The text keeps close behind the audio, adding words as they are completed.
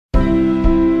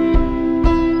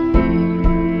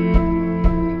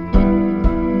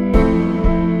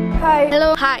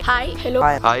Hello.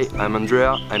 Hi, I'm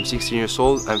Andrea. I'm 16 years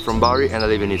old. I'm from Bari and I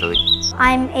live in Italy.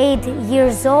 I'm 8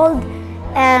 years old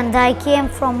and I came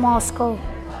from Moscow.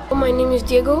 My name is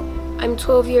Diego. I'm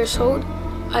 12 years old.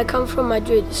 I come from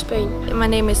Madrid, Spain. My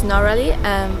name is Norali.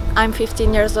 I'm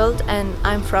 15 years old and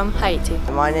I'm from Haiti.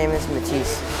 My name is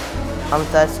Matisse. I'm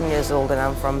 13 years old and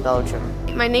I'm from Belgium.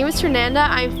 My name is Fernanda.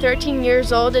 I'm 13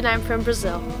 years old and I'm from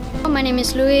Brazil. My name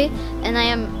is Louis and I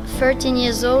am 13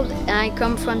 years old and I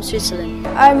come from Switzerland.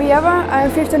 I'm Yeva.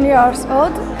 I'm 15 years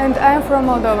old and I'm from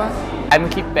Moldova. I'm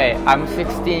Kippei. I'm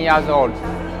 16 years old.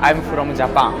 I'm from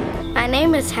Japan. My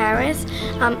name is Harris.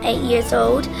 I'm 8 years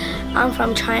old. I'm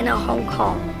from China, Hong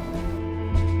Kong.